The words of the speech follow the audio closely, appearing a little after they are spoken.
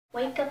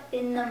Wake up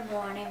in the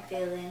morning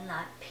feeling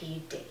like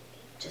P. Diddy.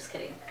 Just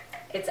kidding.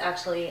 It's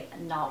actually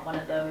not one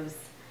of those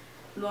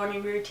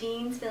morning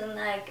routines feeling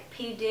like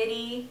P.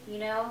 Diddy, you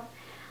know.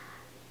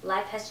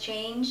 Life has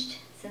changed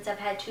since I've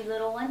had two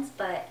little ones,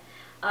 but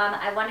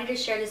I wanted to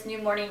share this new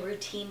morning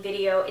routine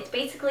video. It's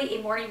basically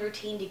a morning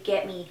routine to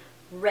get me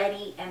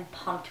ready and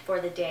pumped for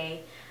the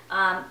day.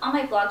 On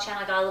my vlog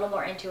channel I got a little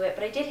more into it,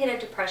 but I did hit a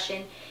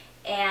depression,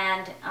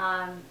 and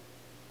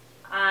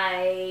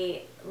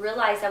I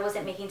realized I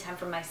wasn't making time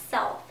for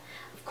myself.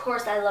 Of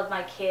course I love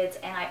my kids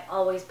and I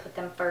always put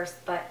them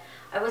first, but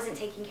I wasn't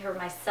taking care of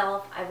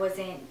myself. I was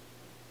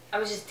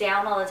just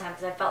down all the time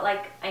because I felt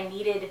like I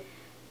needed,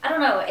 I don't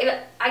know,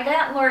 I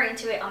got more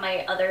into it on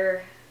my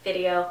other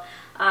video.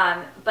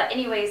 But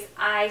anyways,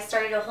 I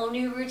started a whole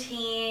new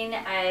routine.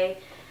 I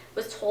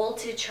was told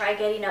to try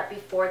getting up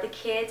before the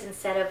kids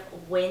instead of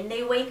when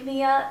they wake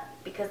me up,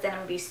 because then I'm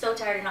gonna be so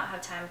tired and not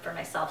have time for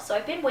myself. So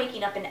I've been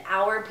waking up an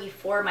hour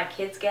before my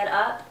kids get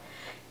up,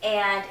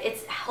 and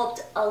it's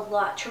helped a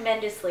lot,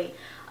 tremendously.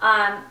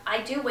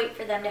 I do wait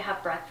for them to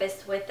have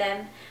breakfast with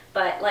them,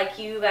 but like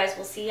you guys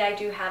will see, I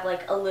do have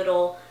like a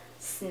little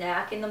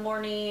snack in the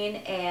morning,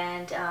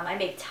 and I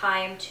make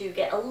time to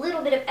get a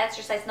little bit of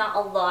exercise, not a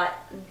lot.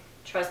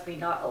 Trust me,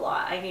 not a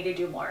lot. I need to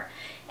do more.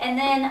 And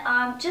then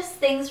just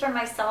things for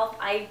myself.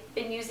 I've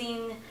been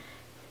using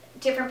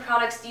different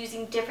products,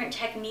 using different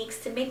techniques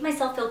to make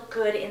myself feel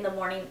good in the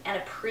morning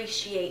and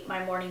appreciate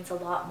my mornings a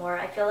lot more.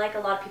 I feel like a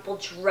lot of people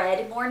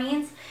dread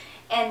mornings,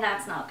 and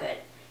that's not good.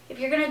 If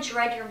you're gonna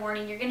dread your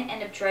morning, you're gonna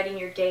end up dreading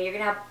your day. You're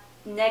gonna have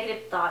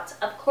negative thoughts.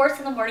 Of course,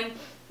 in the morning,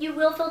 you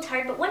will feel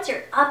tired, but once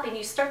you're up and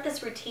you start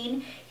this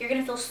routine, you're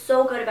gonna feel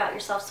so good about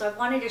yourself. So I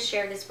wanted to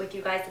share this with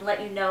you guys and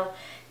let you know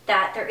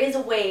that there is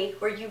a way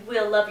where you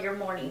will love your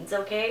mornings,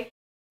 okay?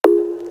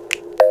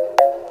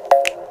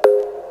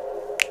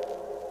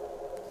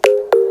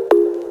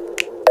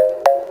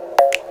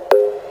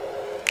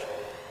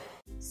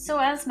 So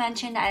as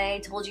mentioned, I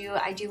told you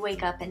I do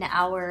wake up an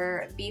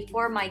hour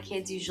before my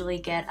kids usually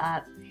get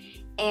up.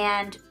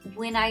 And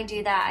when I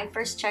do that, I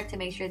first check to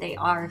make sure they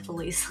are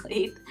fully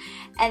asleep.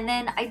 And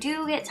then I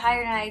do get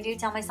tired and I do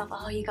tell myself,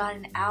 oh, you got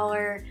an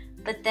hour.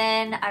 But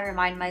then I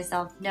remind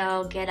myself,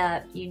 no, get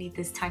up, you need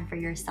this time for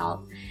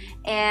yourself.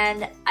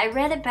 And I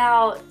read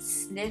about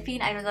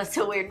sniffing, I know that's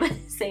so weird, but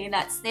saying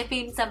that,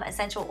 sniffing some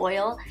essential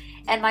oil.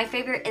 And my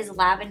favorite is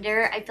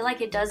lavender. I feel like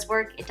it does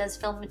work. It does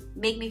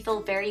make me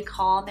feel very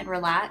calm and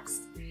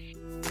relaxed.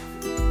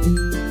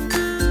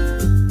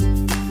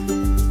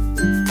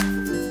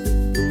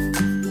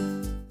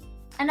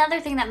 Another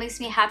thing that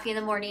makes me happy in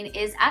the morning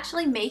is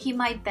actually making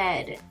my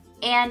bed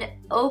and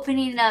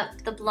opening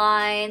up the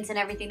blinds and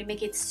everything to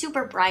make it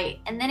super bright,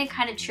 and then it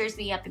kind of cheers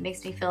me up and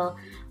makes me feel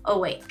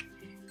awake.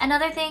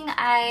 Another thing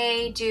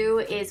I do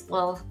is,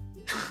 well,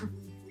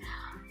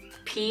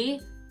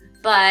 pee,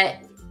 but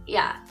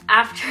yeah,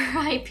 after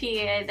I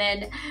pee, I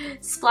then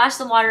splash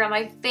some water on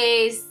my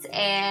face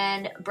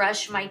and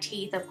brush my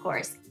teeth, of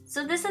course.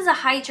 So this is a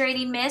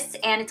hydrating mist,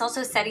 and it's also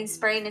a setting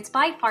spray, and it's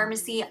by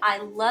Pharmacy. I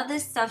love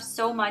this stuff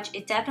so much.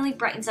 It definitely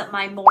brightens up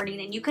my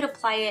morning, and you could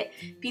apply it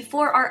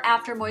before or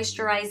after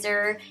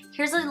moisturizer.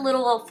 Here's a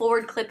little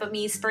forward clip of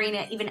me spraying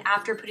it even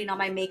after putting on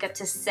my makeup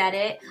to set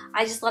it.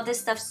 I just love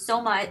this stuff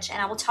so much, and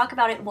I will talk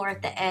about it more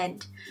at the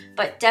end,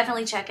 but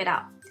definitely check it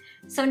out.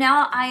 So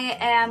now I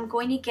am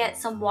going to get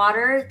some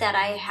water that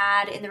I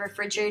had in the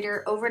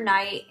refrigerator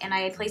overnight, and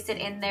I placed it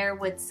in there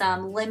with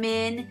some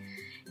lemon,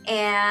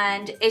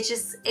 and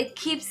it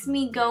keeps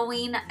me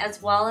going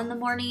as well in the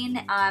morning.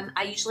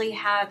 I usually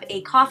have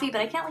a coffee, but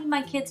I can't leave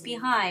my kids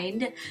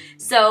behind,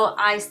 so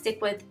I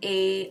stick with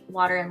a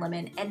water and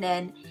lemon, and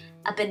then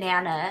a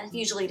banana,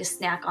 usually to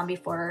snack on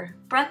before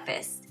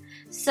breakfast.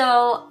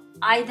 So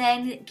I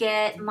then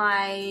get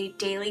my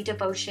daily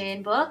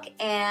devotion book,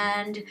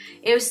 and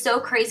it was so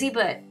crazy,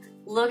 but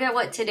look at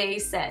what today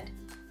said.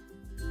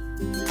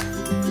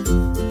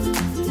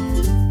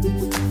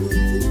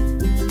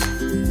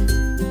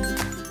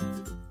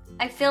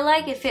 I feel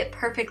like it fit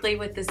perfectly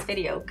with this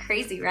video.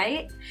 Crazy,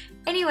 right?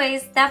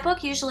 Anyways, that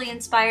book usually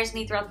inspires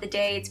me throughout the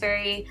day. It's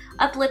very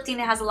uplifting.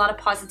 It has a lot of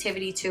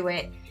positivity to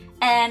it.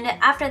 And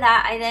after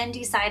that, I then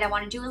decide I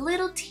want to do a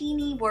little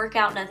teeny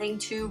workout, nothing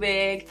too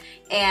big.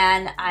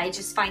 And I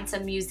just find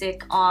some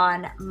music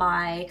on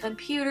my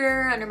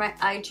computer under my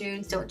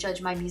iTunes. Don't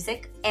judge my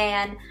music.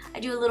 And I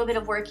do a little bit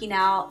of working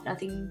out,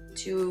 nothing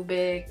too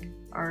big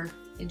or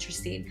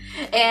interesting.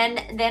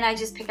 And then I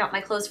just pick out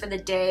my clothes for the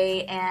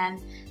day,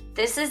 and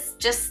this is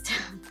just,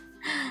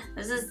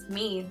 this is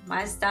me,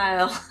 my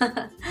style.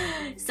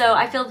 So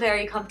I feel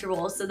very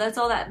comfortable, so that's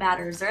all that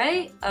matters,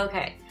 right?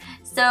 Okay,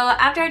 so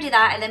after I do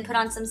that, I then put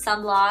on some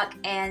sunblock,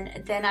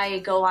 and then I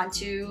go on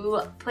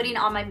to putting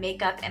on my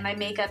makeup, and my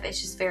makeup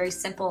is just very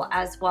simple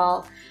as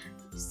well.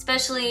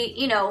 Especially,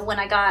 you know, when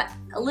I got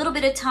a little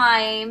bit of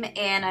time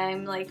and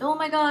I'm like, oh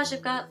my gosh,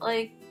 I've got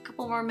like a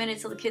couple more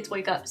minutes till the kids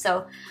wake up.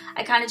 So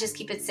I kind of just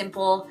keep it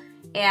simple.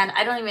 And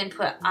I don't even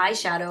put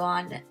eyeshadow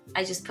on.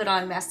 I just put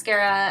on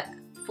mascara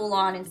full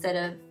on instead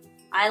of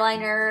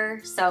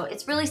eyeliner. So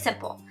it's really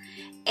simple.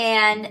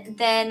 And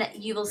then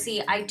you will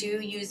see I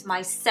do use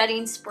my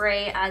setting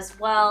spray as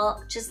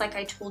well. Just like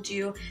I told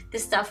you,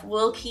 this stuff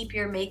will keep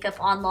your makeup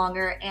on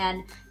longer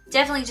and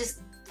definitely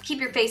just keep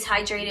your face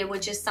hydrated,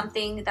 which is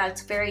something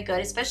that's very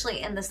good,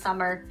 especially in the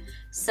summer.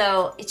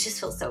 So it just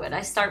feels so good.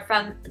 I start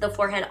from the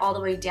forehead all the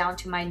way down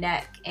to my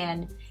neck,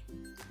 and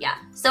yeah.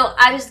 So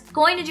I was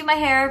going to do my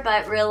hair,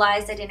 but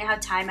realized I didn't have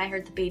time. I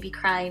heard the baby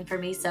crying for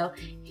me, so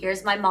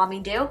here's my mommy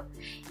do.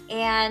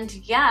 And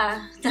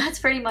yeah, that's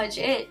pretty much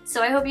it.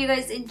 So I hope you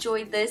guys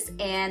enjoyed this,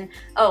 and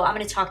oh, I'm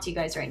gonna talk to you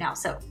guys right now,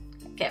 so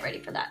get ready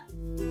for that.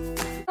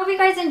 Hope you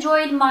guys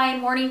enjoyed my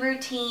morning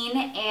routine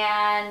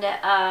and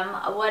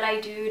what I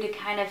do to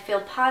kind of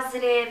feel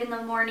positive in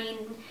the morning,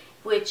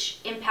 which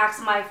impacts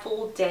my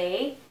full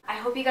day. I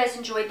hope you guys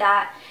enjoyed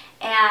that.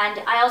 And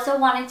I also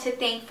wanted to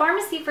thank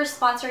Pharmacy for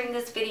sponsoring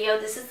this video.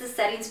 This is the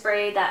setting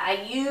spray that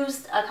I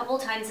used a couple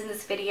times in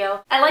this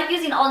video. I like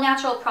using all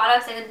natural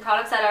products and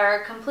products that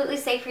are completely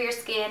safe for your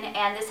skin,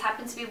 and this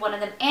happens to be one of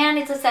them. And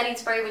it's a setting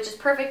spray, which is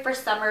perfect for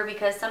summer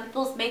because some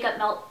people's makeup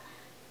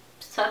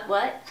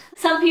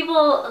Some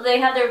people, they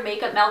have their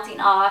makeup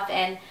melting off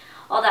and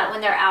all that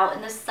when they're out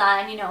in the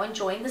sun, you know,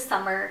 enjoying the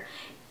summer.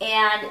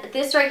 And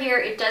this right here,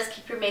 it does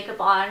keep your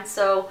makeup on.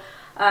 So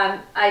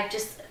I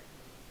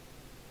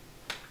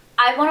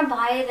want to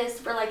buy this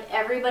for like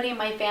everybody in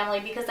my family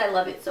because I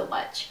love it so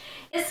much.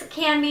 This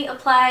can be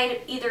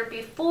applied either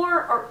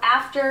before or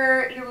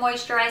after your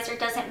moisturizer,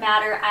 doesn't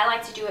matter. I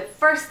like to do it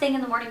first thing in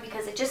the morning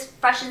because it just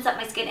freshens up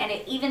my skin and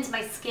it evens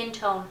my skin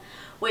tone,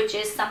 which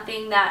is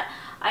something that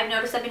I've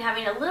noticed I've been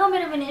having a little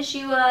bit of an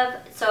issue of.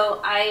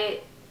 So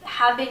I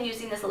have been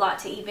using this a lot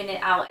to even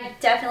it out. I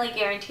definitely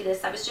guarantee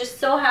this. I was just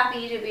so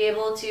happy to be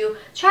able to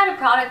try a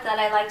product that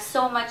I like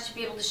so much to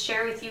be able to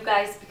share with you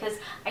guys, because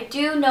I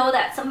do know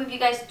that some of you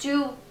guys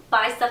do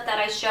buy stuff that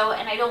I show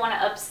and I don't want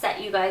to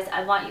upset you guys.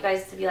 I want you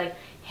guys to be like,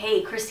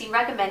 hey, Cristeen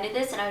recommended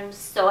this, and I'm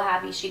so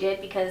happy she did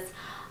because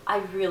I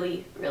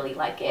really, really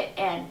like it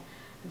and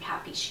I'm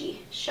happy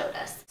she showed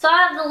us. So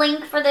I have the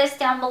link for this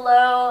down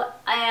below,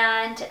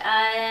 and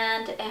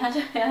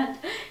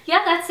yeah,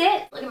 that's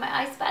it. Look at my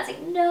eyes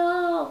spazzing.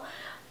 No.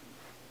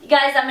 You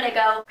guys, I'm gonna go.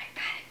 I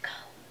gotta go.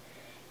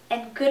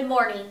 And good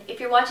morning. If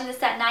you're watching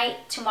this at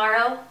night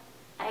tomorrow,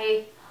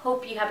 I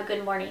hope you have a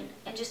good morning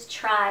and just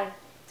try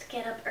to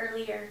get up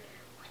earlier.